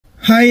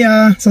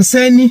Haya,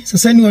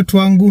 saseni watu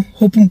wangu.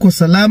 Hope mko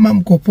salama,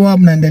 mko poa,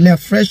 mnaendelea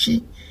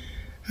freshi.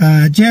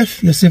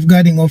 Jeff, your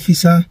safeguarding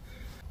officer.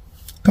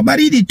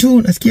 Kabaridi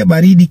tu, nasikia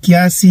baridi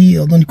kiasi,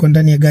 although niko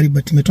ndani ya gari,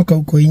 but nimetoka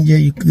huko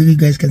nje. You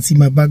guys can see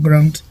my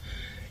background.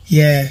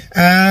 Yeah,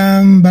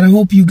 but I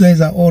hope you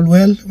guys are all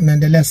well.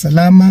 Mnaendelea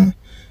salama.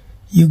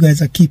 You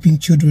guys are keeping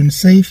children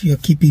safe.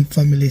 You're keeping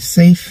families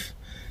safe.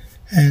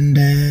 And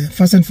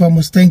first and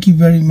foremost, thank you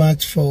very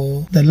much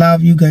for the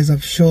love you guys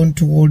have shown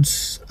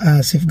towards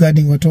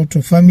safeguarding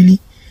WATOTO family.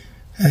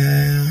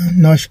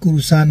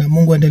 Nawashukuru sana.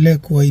 Mungu endelee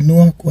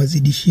kuwainua,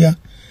 kuwazidishia,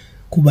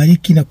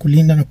 kubariki na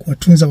kulinda na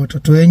kuwatunza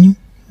watoto wenyu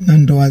na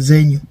ndoa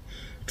zenyu.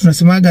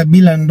 Tunasemaga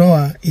bila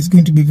ndoa it's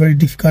going to be very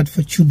difficult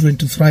for children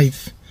to thrive.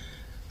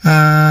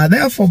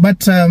 Therefore, but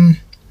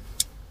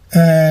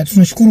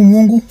tunashukuru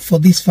Mungu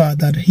for this far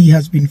that he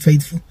has been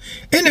faithful.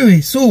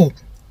 Anyway, so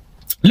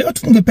leo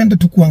tungependa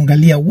tu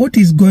kuangalia what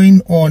is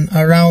going on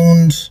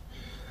around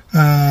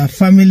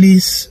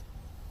families.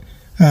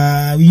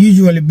 We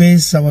usually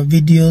base our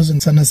videos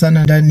and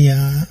sana ndani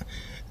ya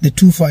the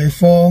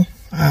 254,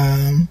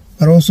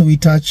 but also we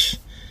touch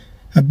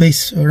a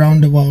base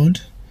around the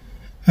world.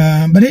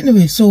 But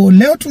anyway, so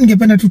leo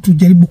tungependa tu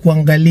tujaribu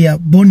kuangalia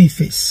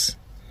Boniface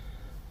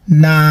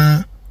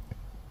na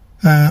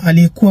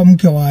aliyekuwa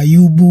mke wa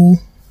Ayubu,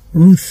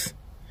 Ruth.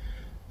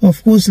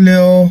 Of course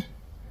leo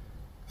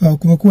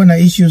kumekuwa na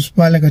issues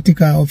pale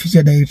katika ofisi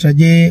ya Director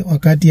J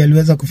wakati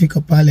aliweza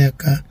kufika pale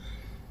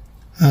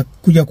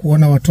kuja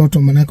kuona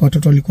watoto, manaka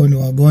watoto walikuwa ni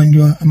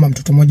wagonjwa, ama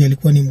mtoto mmoja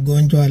alikuwa ni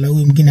mgonjwa, ala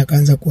huyu mwingine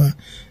akaanza kuwa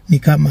ni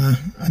kama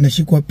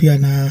anashikwa pia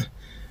na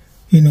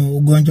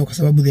ugonjwa kwa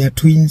sababu they are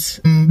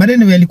twins. But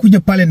anyway, alikuja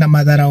pale na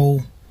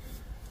madharau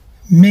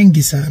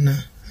mengi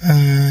sana.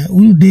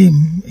 Huyu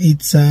dem,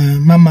 it's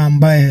mama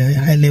ambaye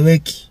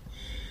haeleweki.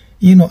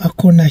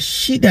 Akona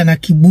shida na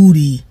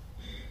kiburi.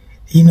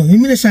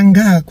 Mimi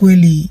nashangaa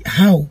kweli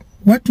how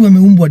watu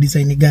wameumbwa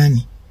design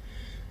gani.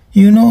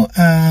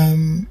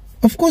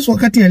 Of course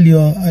wakati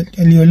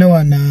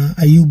aliolewa na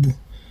Ayubu,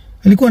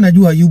 alikuwa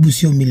anajua Ayubu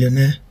sio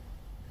millionaire.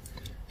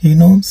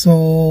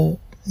 So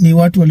ni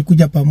watu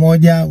walikuja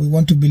pamoja. We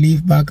want to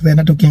believe back then,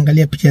 hata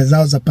ukiangalia picha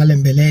zao za pale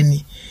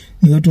mbeleni,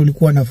 ni watu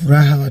walikuwa na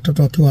furaha,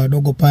 watoto wakiwa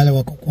wadogo pale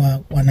wako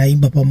kwa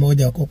wanaimba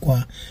pamoja, wako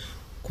kwa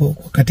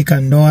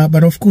katika ndoa.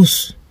 But of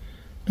course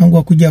tangu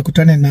akuja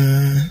akutane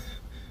na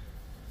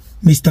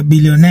Mr.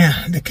 Billionaire,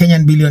 the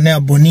Kenyan billionaire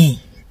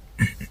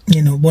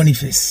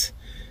Boniface.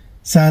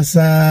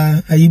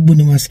 Sasa Ayubu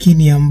ni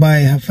maskini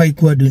ambaye hafai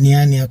kuwa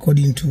duniani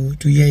according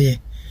to yeye.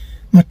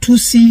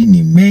 Matusi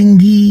ni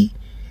mengi,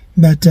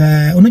 but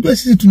unajua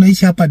sisi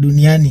tunaishi hapa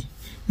duniani,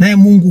 naye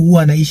Mungu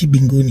huwa anaishi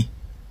mbinguni.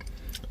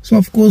 So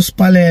of course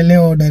pale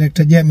leo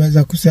Director J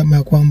ameweza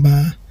kusema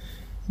kwamba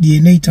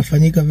DNA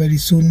itafanyika very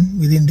soon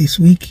within this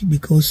week,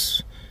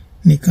 because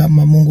ni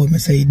kama Mungu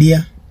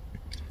amesaidia.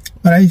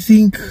 But I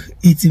think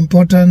it's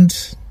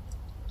important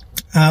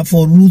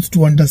for Ruth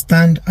to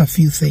understand a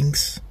few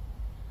things.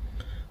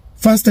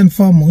 First and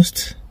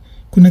foremost,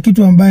 kuna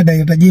kitu ambaye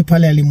Director J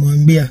pale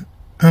alimwambia,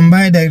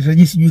 ambaye Director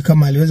J sijui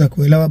kama aliweza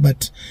kuelewa,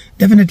 but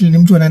definitely ni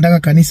mtu anaendaka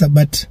kanisa,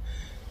 but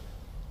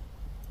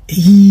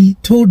he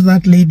told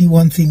that lady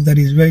one thing that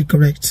is very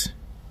correct.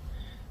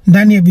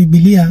 Ndani ya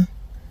Biblia,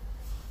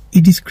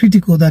 it is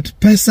critical that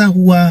pesa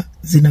huwa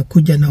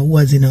zinakuja na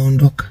huwa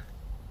zinaondoka.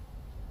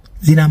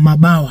 Zina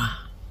mabawa,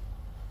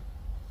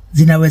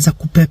 zinaweza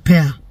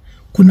kupepea.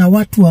 Kuna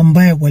watu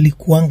ambaye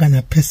walikuanga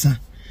na pesa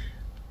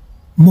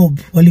mob,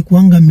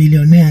 walikuanga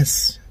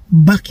millionaires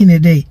back in the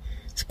day.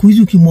 Siku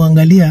hizi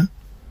ukimwangalia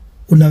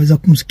unaweza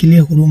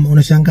kumsikilia huruma,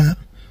 unashangaa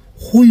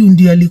huyu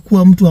ndiye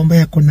alikuwa mtu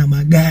ambaye akona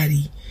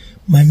magari,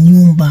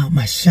 manyumba,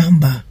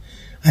 mashamba,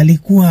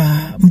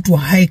 alikuwa mtu wa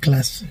high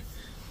class.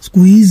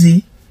 Siku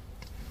hizi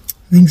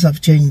things have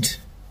changed.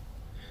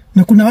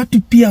 Na kuna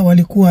watu pia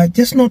walikuwa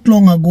just not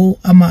long ago,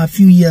 ama a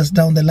few years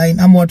down the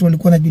line, ama watu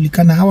walikuwa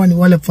wanajulikana hawa ni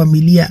wale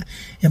familia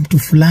ya mtu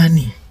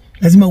fulani,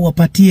 lazima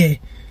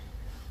uwapatie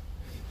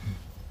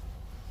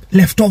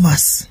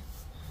leftovers.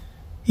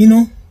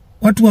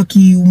 Watu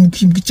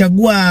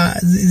wakichagua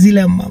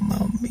zile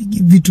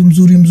vitu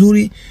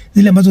mzuri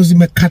zile ambazo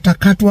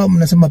zimekatakatwa,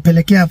 mnasema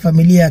pelekea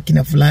familia ya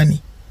kina fulani,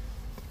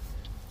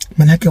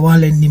 manake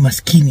wale ni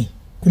maskini.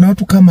 Kuna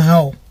watu kama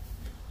hao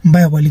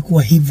ambao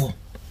walikuwa hivyo.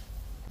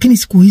 Lakini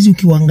siku hizi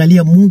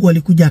ukiwaangalia, Mungu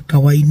alikuja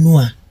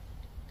akawainua.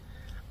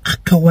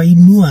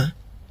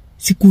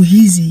 Siku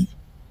hizi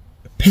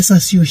pesa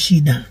sio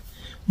shida,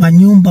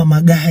 manyumba,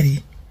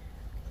 magari,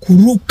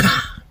 kuruka,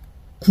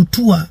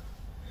 kutua,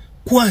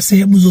 kwa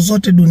sehemu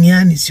zozote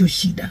duniani sio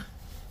shida,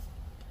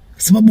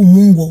 sababu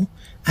Mungu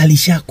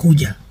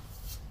alishakuja.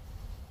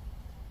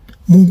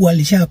 Mungu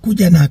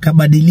alishakuja na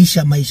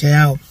akabadilisha maisha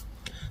yao.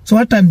 So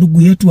hata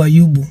ndugu yetu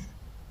Ayubu,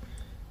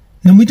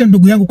 namuita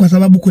ndugu yangu kwa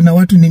sababu kuna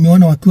watu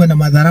nimeona wakiwa na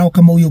madharau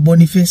kama huyo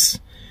Boniface,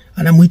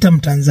 anamuita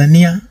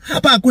Mtanzania.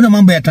 Hapa hakuna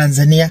mambo ya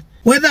Tanzania.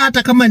 Whether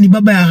hata kama ni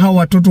baba ya hao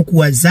watoto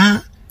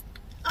kuwazaa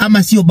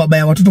ama sio baba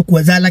ya watoto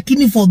kuwazaa,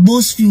 lakini for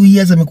those few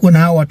years amekuwa na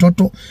hao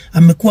watoto,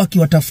 amekuwa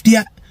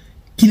akiwatafutia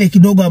kile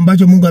kidogo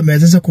ambacho Mungu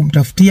amewezesha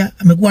kumtafutia.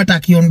 Amekuwa hata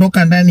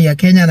akiondoka ndani ya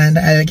Kenya na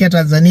anaelekea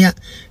Tanzania,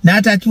 na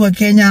hata akiwa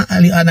Kenya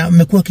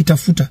amekuwa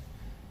kitafuta.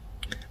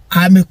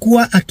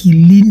 Amekuwa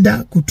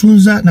akilinda,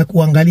 kutunza na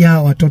kuangalia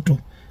hawa watoto.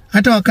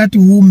 Hata wakati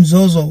huu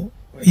mzozo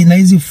ina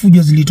hizi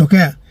fujo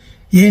zilitokea,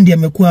 yeye ndiye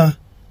amekuwa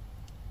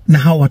na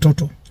hawa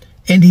watoto.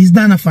 And he's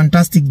done a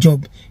fantastic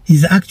job.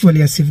 He's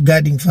actually a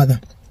safeguarding father.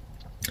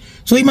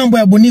 So hii mambo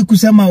ya Boni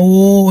kusema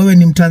wewe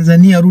ni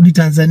Mtanzania, rudi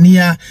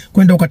Tanzania,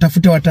 kwenda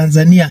ukatafute wa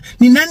Tanzania.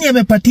 Ni nani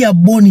amepatia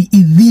Boni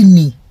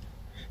idhini?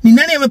 Ni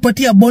nani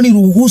amepatia Boni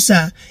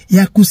ruhusa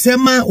ya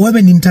kusema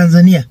wewe ni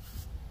Mtanzania?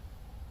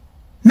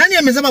 Nani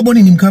amesema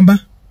Boni ni Mkamba?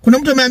 Kuna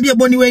mtu ameambia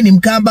Boni wewe ni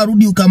Mkamba,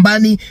 rudi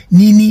Ukambani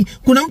nini?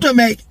 Kuna mtu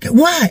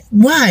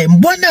why?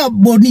 Mbona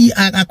Boni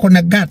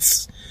akona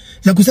guts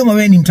za kusema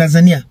wewe ni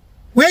Mtanzania?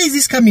 Where is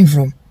this coming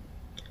from?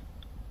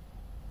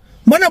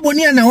 Mbona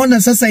Boni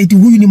anaona sasa eti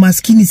huyu ni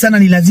maskini sana,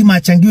 ni lazima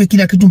achangiwe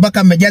kila kitu,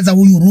 mpaka amejaza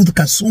huyu Ruth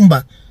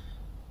kasumba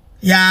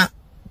ya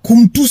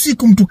kumtusi,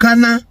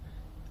 kumtukana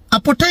a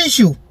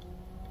potential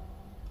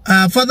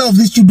father of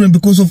these children,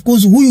 because of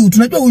course huyu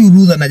tunajua huyu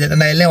Ruth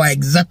anaelewa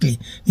exactly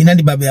ni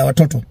nani baba ya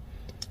watoto,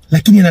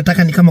 lakini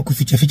anataka ni kama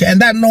kuficha ficha.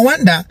 And that no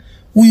wonder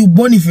huyu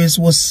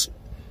Boniface was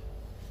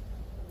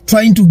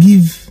trying to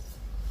give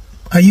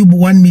Ayubu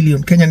 1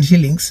 million Kenyan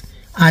shillings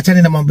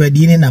aachane na mambo ya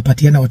dini na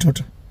apatiane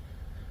watoto.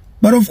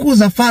 But of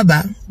course, a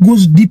father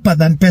goes deeper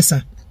than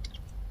pesa.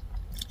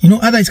 You know,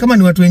 others kama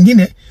ni watu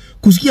wengine,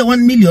 kusikia 1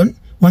 million,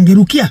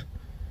 wangerukia.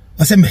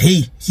 Waseme,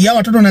 hey, si ya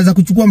watoto naweza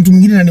kuchukua mtu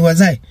mwingine na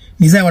niwazae.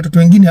 Nizae watoto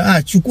wengine,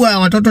 chukua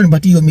watoto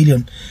nipatie hiyo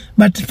million.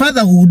 But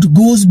fatherhood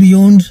goes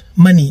beyond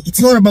money. It's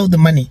not about the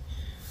money.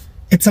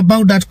 It's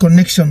about that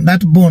connection,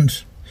 that bond.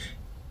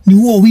 Ni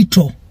huo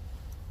wito.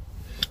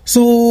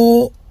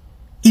 So,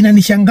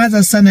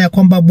 inanishangaza sana ya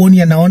kwamba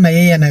Boni anaona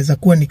yeye anaweza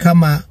kuwa ni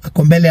kama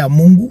ako mbele ya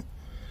Mungu.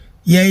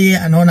 Yeye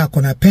anaona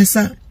akona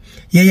pesa,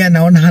 yeye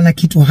anaona hana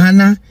kitu,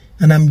 hana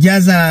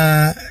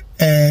anamjaza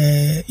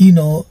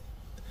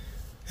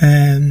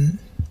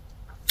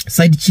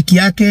side chick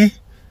yake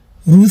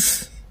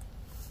Ruth,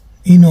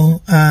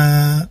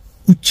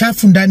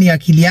 uchafu ndani ya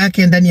akili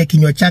yake, ndani ya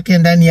kinywa chake,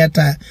 ndani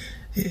hata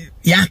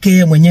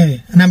yake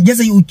mwenyewe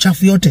anamjaza hiyo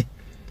uchafu yote,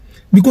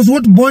 because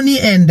what Boni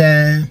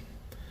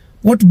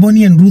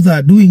and Ruth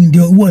are doing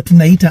ndio huwa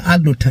tunaita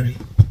adultery.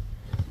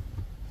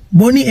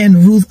 Boni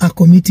and Ruth are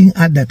committing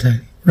adultery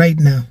right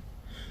now.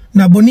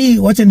 Na Boni,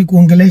 wacha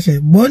nikuongeleshe.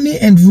 Boni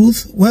and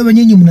Ruth, wewe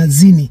nyinyi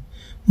mnazini,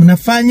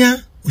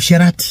 mnafanya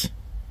usherati.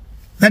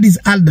 That is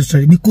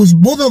adultery, because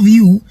both of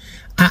you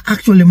are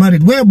actually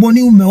married. Wewe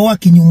Boni umeoa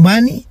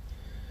kinyumbani,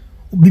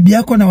 bibi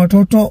yako na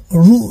watoto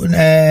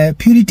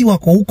Purity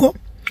wako huko,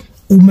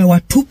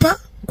 umewatupa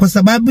kwa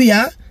sababu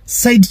ya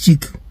side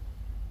chick.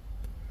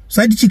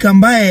 Side chick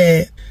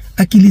ambaye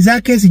akili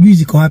zake sijui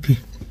ziko wapi.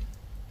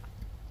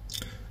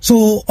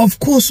 So, of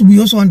course,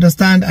 we also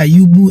understand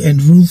Ayubu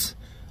and Ruth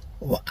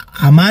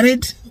are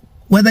married,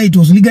 whether it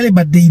was legally,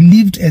 but they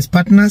lived as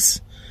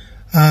partners.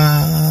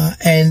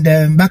 And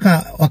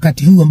mpaka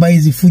wakati huu ambaye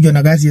hizi fujo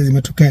na gazi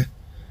zimetokea.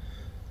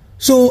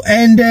 So,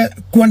 and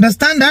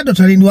kuunderstand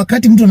adultery ni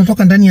wakati mtu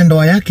anatoka ndani ya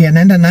ndoa yake,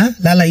 anaenda na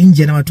lala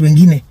nje na watu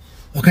wengine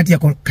wakati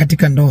yako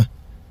katika ndoa.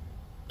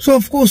 So,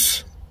 of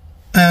course,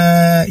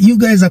 you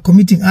guys are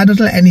committing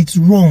adultery and it's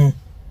wrong.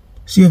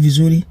 Sio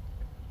vizuri.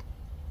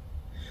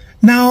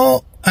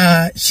 Now,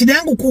 shida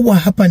yangu kubwa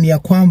hapa ni ya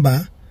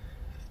kwamba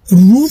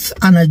Ruth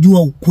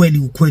anajua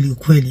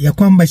ukweli ya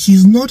kwamba she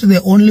is not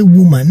the only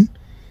woman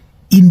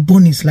in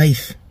Boni's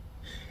life.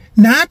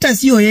 Na hata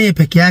sio yeye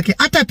peke yake,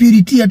 hata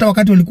Purity, hata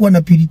wakati walikuwa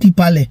na Purity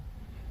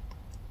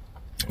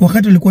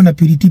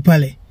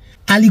pale,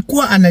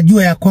 alikuwa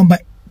anajua ya kwamba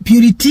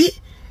Purity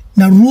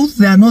na Ruth,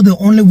 they are not the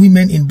only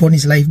women in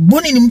Boni's life.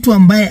 Boni ni mtu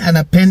ambaye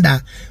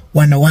anapenda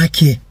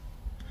wanawake.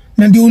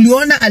 Na ndio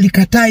uliona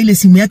alikataa ile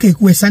simu yake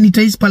ikuwe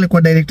sanitize pale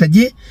kwa Director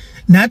J,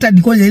 na hata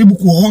alikuwa anajaribu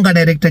kuhonga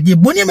Director J.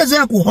 Boni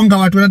amezoea kuhonga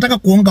watu, anataka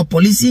kuhonga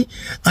polisi,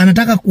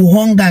 anataka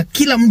kuhonga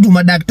kila mtu,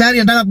 madaktari,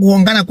 anataka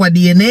kuhongana kwa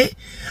DNA,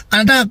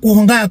 anataka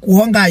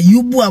kuhonga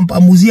Ayubu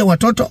amuzie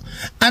watoto,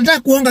 anataka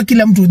kuhonga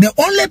kila mtu. The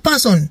only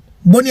person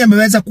Boni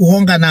ameweza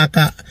kuhonga na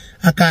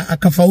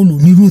akafaulu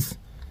ni Ruth.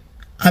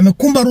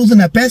 Amekumba Ruth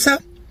na pesa,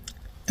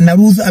 na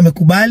Ruth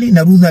amekubali,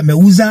 na Ruth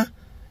ameuza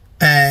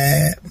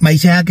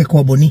maisha yake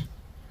kwa Boni.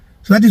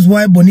 So that is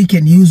why Boni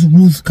can use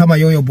Ruth kama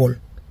yoyo ball.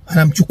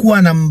 Anamchukua,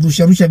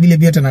 anamrusha vile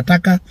vyote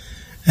anataka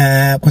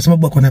kwa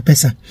sababu ako na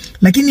pesa.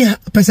 Lakini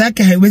pesa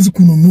yake haiwezi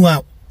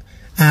kununua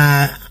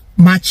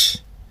match,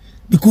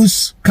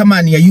 because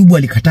kama ni Ayubu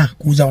alikataa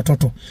kuuza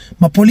watoto.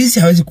 Mapolisi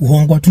hawezi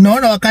kuhongwa.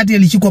 Tunaona wakati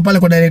alishikwa pale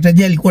kwa Director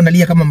J alikuwa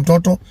analia kama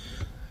mtoto.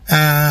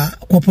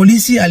 Kwa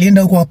polisi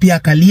alienda huko pia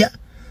akalia.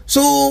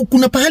 So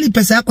kuna pahali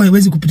pesa yako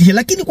haiwezi kupitisha.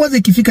 Lakini kwanza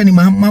ikifika ni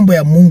mambo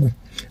ya Mungu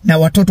na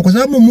watoto, kwa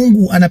sababu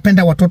Mungu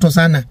anapenda watoto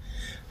sana,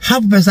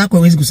 hapo pesa yako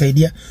haiwezi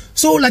kusaidia.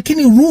 So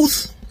lakini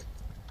Ruth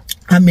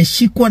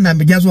ameshikwa na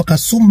amejazwa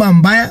kasumba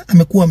mbaya,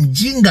 amekuwa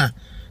mjinga.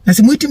 Na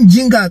simuiti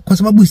mjinga kwa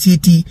sababu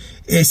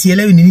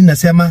sielewi nini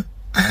nasema.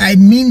 I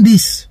mean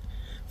this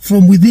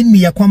from within me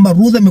ya kwamba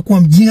Ruth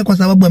amekuwa mjinga kwa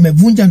sababu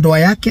amevunja ndoa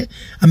yake,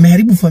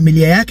 ameharibu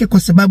familia yake kwa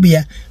sababu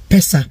ya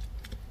pesa.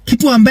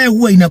 Kitu ambaye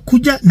huwa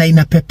inakuja na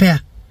inapepea.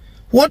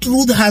 What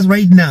Ruth has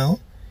right now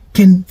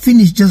can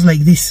finish just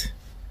like this.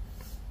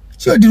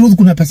 Sio Ruth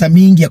kuna pesa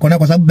mingi akona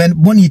kwa sababu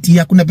Bonnie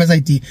hakuna pesa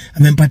iti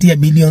amempatia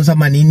millions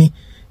ama nini.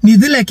 Ni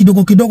zile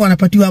kidogo kidogo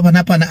anapatiwa hapa na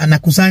hapa,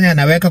 anakusanya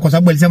anaweka kwa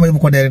sababu alisema hivyo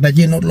kwa director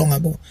J not long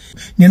ago.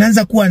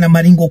 Ninaanza kuwa na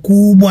maringo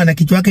kubwa na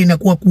kichwa yake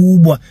inakuwa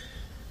kubwa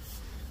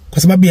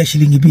kwa sababu ya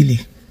shilingi 2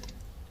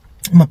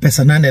 ama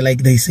pesa 8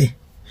 like they say.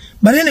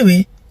 But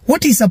anyway,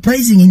 what is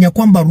surprising ni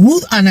kwamba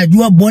Ruth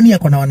anajua Bonnie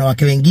ako na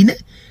wanawake wengine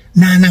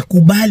na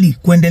anakubali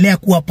kuendelea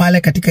kuwa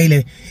pale katika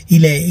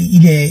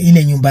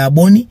ile nyumba ya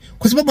Bonnie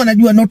kwa sababu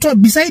anajua not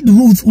beside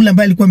Ruth ule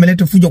ambaye alikuwa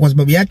ameleta fujo kwa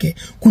sababu yake,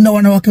 kuna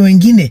wanawake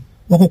wengine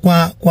wako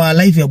kwa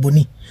life ya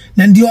Bonnie.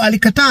 Na ndio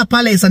alikataa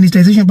pale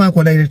sanitization pale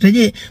kwa director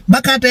J,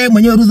 mpaka hata yeye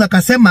mwenyewe Ruth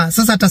akasema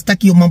sasa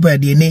atastaki hiyo mambo ya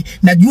DNA.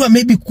 Najua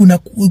maybe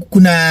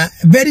kuna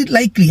very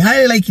likely,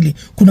 highly likely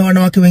kuna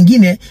wanawake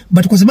wengine,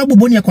 but kwa sababu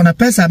Bonnie yako na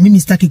pesa mimi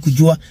sitaki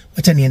kujua,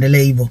 acha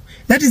niendelee hivyo.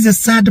 That is a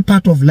sad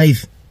part of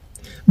life.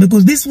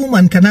 Because this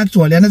woman can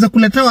actually anaweza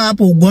kuletewa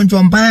hapo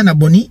ugonjwa mbaya na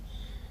Bonnie,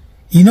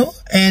 you know,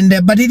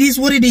 and but it is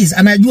what it is.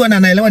 Anajua na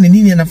anaelewa ni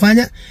nini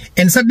anafanya,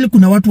 and sadly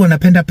kuna watu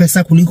wanapenda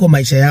pesa kuliko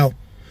maisha yao.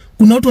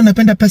 Kuna watu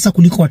wanapenda pesa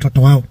kuliko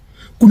watoto wao.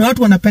 Kuna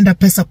watu wanapenda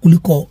pesa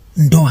kuliko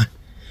ndoa.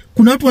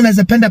 Kuna watu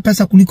wanaweza penda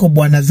pesa kuliko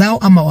bwana zao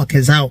ama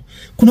wake zao.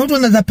 Kuna watu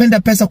wanaweza penda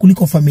pesa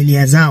kuliko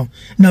familia zao.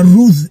 Na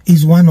Ruth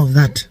is one of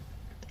that.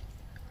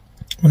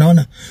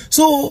 Unaona?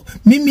 So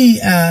mimi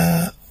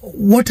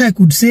what I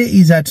could say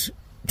is that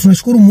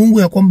tunashukuru Mungu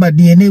ya kwamba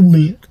DNA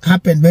will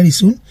happen very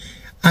soon.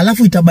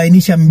 Alafu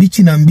itabainisha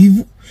mbichi na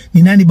mbivu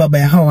ni nani baba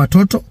ya hawa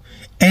watoto,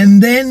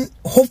 and then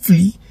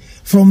hopefully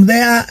from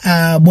there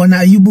Bwana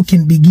Ayubu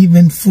can be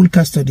given full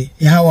custody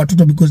ya hawa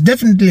watoto, because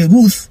definitely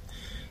Ruth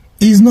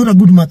is not a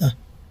good mother.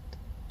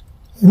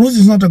 Ruth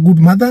is not a good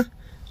mother.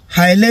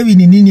 Haelewi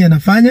ni nini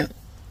anafanya.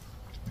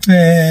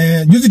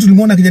 Juzi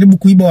tulimwona akijaribu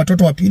kuiba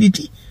watoto wa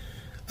Purity,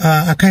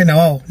 akae na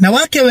wao. Na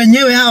wake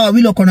wenyewe hawa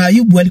wawili wako na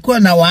Ayubu alikuwa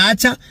na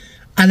waacha,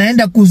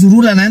 anaenda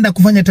kuzurura, anaenda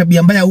kufanya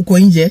tabia mbaya huko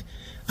nje,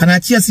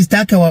 anaachia sister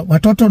yake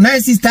watoto,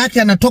 naye sister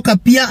yake anatoka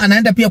pia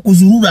anaenda pia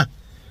kuzurura.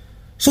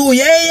 So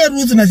yeye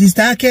Ruth na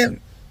sister yake,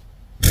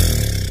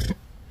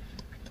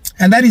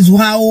 and that is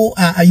how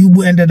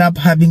Ayubu ended up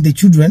having the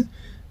children,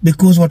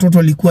 because watoto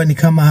walikuwa ni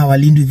kama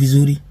hawalindwi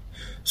vizuri.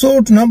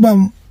 So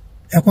tunaomba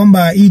ya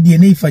kwamba hii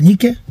DNA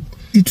ifanyike,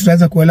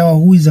 tutaweza kuelewa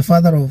who is the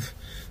father of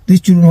these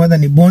children, whether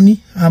ni Bonnie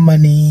ama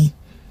ni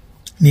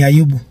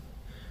Ayubu.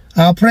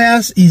 Our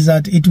prayers is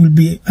that it will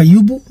be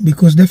Ayubu,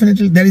 because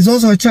definitely there is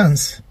also a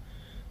chance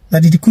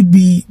that it could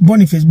be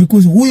Boniface,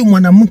 because huyu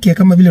mwanamke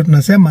kama vile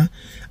tunasema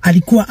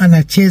alikuwa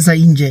anacheza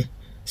nje.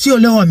 Sio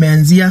leo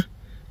ameanzia.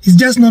 It's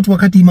just not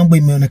wakati mambo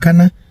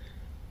imeonekana.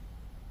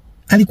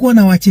 Alikuwa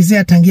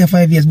anawachezea tangia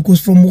 5 years,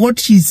 because from what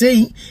she's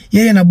saying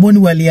yeye na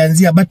Bonnie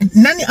walianzia, but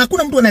nani,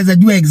 hakuna mtu anaweza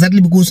jua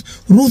exactly, because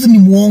Ruth ni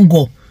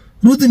muongo.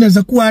 Ruth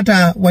inaweza kuwa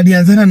hata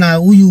walianzana na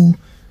huyu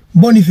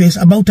Boniface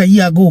about a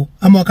year ago,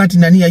 ama wakati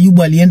nani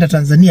Ayubu alienda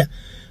Tanzania.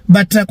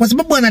 But kwa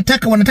sababu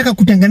wanataka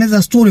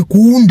kutengeneza story,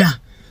 kuunda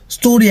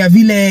story ya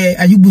vile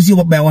Ayubu sio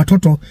baba ya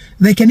watoto,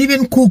 they can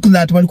even cook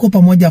that walikuwa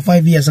pamoja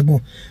 5 years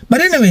ago.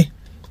 But anyway,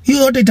 hiyo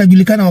yote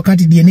itajulikana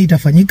wakati DNA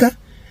itafanyika,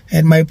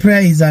 and my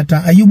prayer is that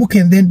Ayubu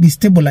can then be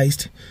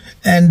stabilized,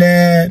 and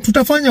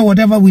tutafanya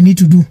whatever we need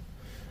to do.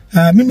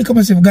 Mimi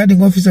kama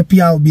safeguarding officer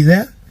pia I'll be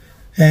there,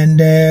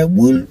 and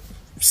we'll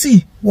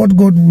see what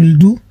God will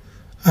do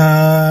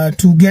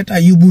to get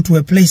Ayubu to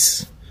a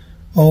place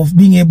of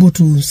being able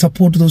to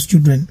support those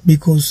children,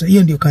 because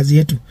hiyo ndio kazi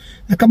yetu.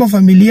 Na kama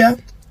familia,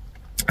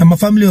 I'm a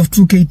family of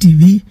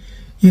Truektv,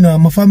 you know,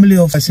 I'm a family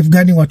of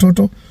safeguarding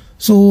watoto,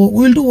 so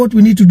we'll do what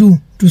we need to do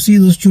to see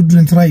those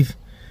children thrive,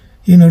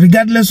 you know,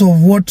 regardless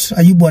of what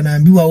Ayubu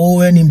anaambiwa, oh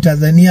wewe ni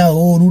Mtanzania,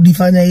 oh rudi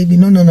fanya hivi.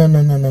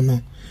 No.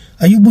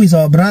 Ayubu is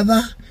our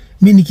brother.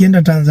 Mimi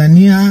nikienda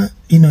Tanzania,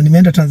 you know,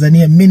 nimeenda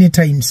Tanzania many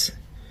times.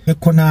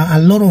 Kuna a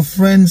lot of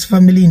friends,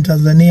 family in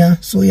Tanzania,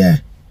 so yeah,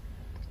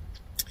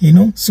 you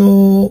know,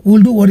 so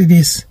we'll do what it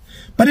is.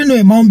 But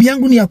anyway, maombi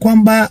yangu ni ya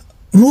kwamba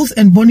Ruth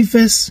and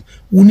Boniface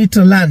we need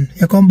to learn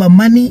ya kwamba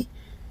money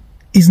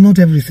is not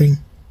everything.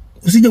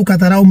 Usije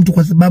ukadharau mtu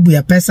kwa sababu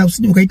ya pesa,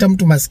 usije ukaita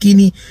mtu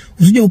maskini,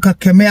 usije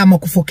ukakemea ama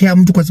kufokea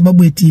mtu kwa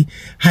sababu eti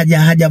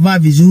hajavaa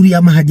vizuri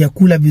ama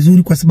hajakula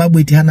vizuri kwa sababu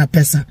eti hana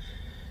pesa.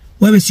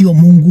 Wewe sio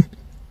Mungu.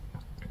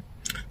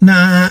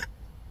 Na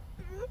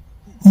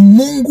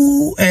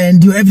Mungu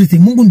ndio everything.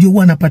 Mungu ndio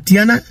huwa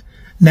anapatiana,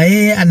 na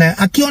yeye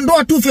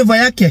akiondoa tu favor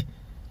yake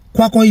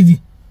kwako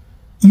hivi,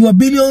 your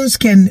billions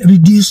can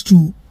reduce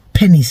to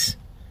pennies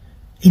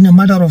in a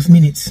matter of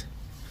minutes.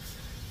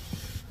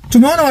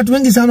 Tumeona watu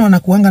wengi sana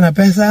wanakuanga na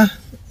pesa,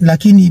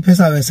 lakini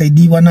pesa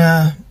hawasaidii,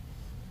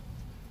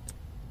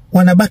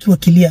 wanabaki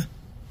wakilia.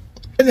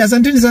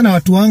 Asanteni sana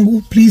watu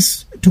wangu.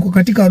 Please, tuko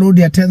katika road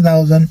ya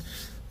 10,000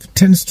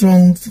 10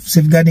 strong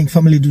safeguarding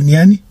family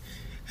duniani.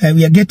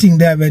 We are getting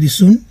there very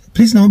soon.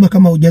 Please naomba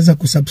kama hujaza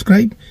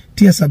kusubscribe,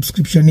 tia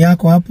subscription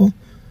yako hapo.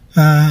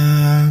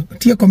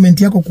 Tia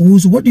comment yako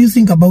kuhusu what do you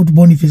think about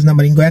Boniface na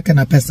maringo yake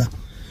na pesa.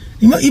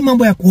 Hii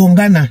mambo ya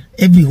kuhongana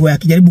everywhere,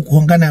 akijaribu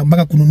kuhongana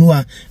mpaka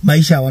kununua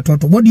maisha ya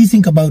watoto. What do you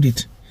think about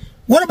it?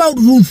 What about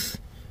Ruth?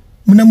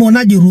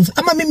 Mnamuonaje Ruth?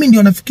 Ama mimi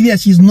ndio nafikiria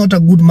she is not a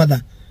good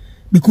mother.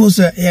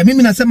 Because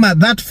mimi nasema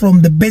that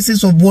from the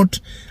basis of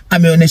what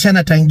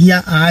ameoneshana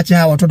tangia aache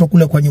hawa watoto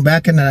kule kwa nyumba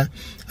yake na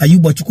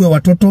Ayubu achukue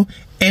watoto,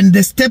 and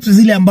the steps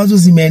zile ambazo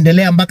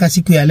zimeendelea mpaka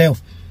siku ya leo.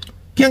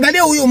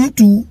 Kiangalia huyo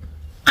mtu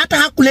hata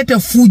hakuleta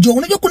fujo.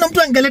 Unajua kuna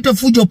mtu angeleta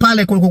fujo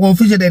pale kwa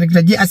official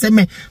director je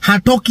aseme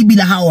hatoki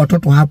bila hawa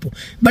watoto hapo.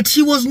 But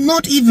she was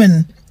not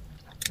even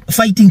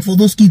fighting for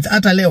those kids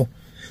hata leo.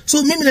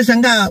 So mimi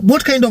nashangaa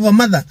what kind of a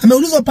mother.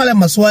 Ameulizwa pale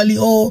maswali,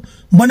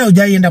 mbona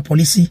hujaienda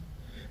polisi?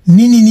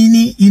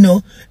 Nini, you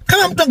know.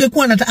 Kama mtu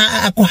angekuwa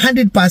ako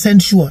 100%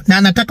 sure na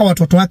anataka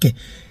watoto wake,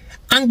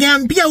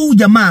 angeambia huyu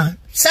jamaa,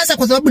 sasa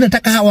kwa sababu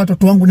nataka hawa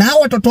watoto wangu na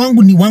hawa watoto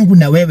wangu ni wangu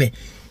na wewe.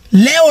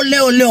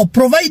 Leo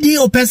provide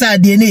hiyo pesa ya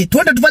DNA.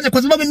 Tuende tufanye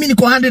kwa sababu mimi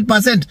niko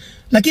 100%.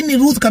 Lakini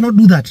Ruth cannot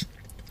do that.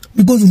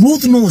 Because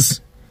Ruth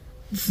knows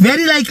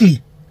very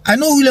likely. I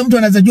know yule mtu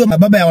anaweza jua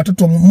baba ya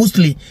watoto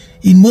mostly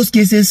in most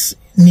cases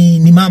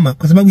ni mama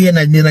kwa sababu yeye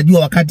anajua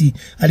wakati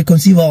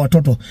aliconceive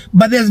watoto.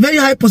 But there's very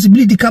high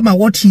possibility kama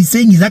what she's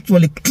saying is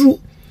actually true,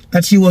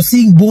 that she was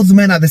seeing both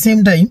men at the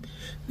same time.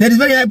 There is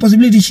very high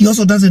possibility she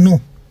also doesn't know,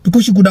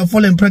 because she could have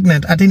fallen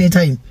pregnant at any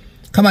time.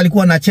 Kama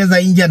alikuwa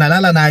anacheza nje na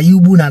analala na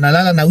Ayubu na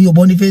analala na huyo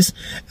Boniface,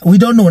 we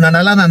don't know, na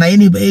analala na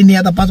any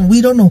other person,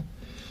 we don't know.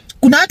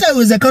 Kuna hata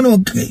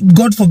uwezekano,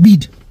 God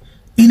forbid,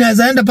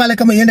 inaweza enda pale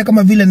kama iende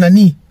kama vile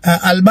nani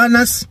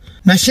Albanas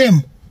na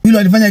Shem yule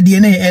alifanya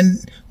DNA and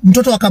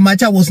mtoto wa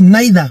Kamacha was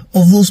neither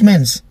of those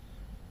men.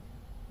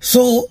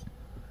 So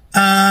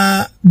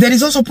there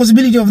is also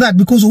possibility of that,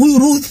 because huyu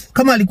Ruth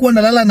kama alikuwa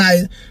analala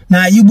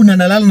na Ayubu na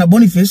analala na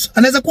Boniface,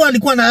 anaweza kuwa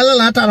alikuwa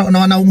analala hata na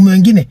wanaume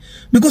wengine,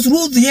 because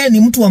Ruth yeye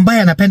ni mtu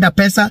ambaye anapenda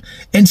pesa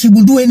and she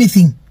will do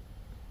anything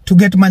to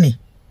get money.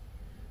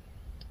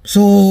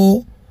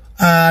 So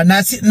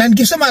na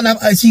nikisema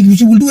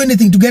she will do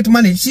anything to get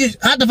money, she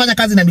hatafanya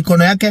kazi na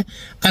mikono yake,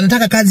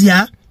 anataka kazi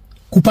ya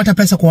kupata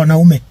pesa kwa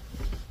wanaume.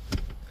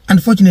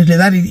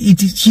 Unfortunately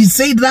she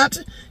said that,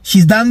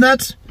 she's done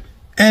that,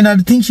 and I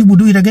think she would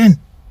do it again.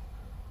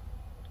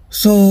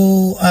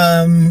 So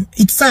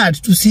it's sad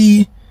to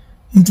see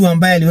mtu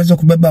ambaye aliweza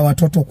kubeba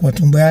watoto kwa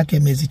tumbo yake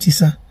miezi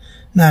 9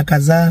 na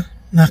akazaa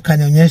na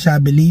akanyonyesha, I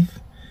believe,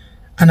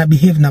 ana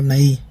behave namna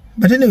hii.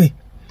 But anyway,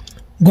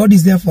 God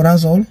is there for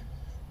us all.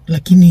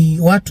 Lakini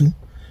watu,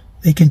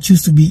 they can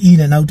choose to be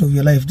in and out of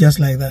your life just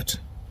like that.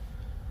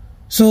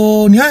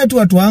 So ni haya tu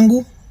watu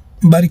wangu,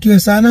 mbarikiwe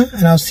sana,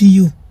 and I'll see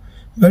you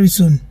very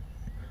soon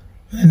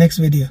in the next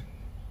video.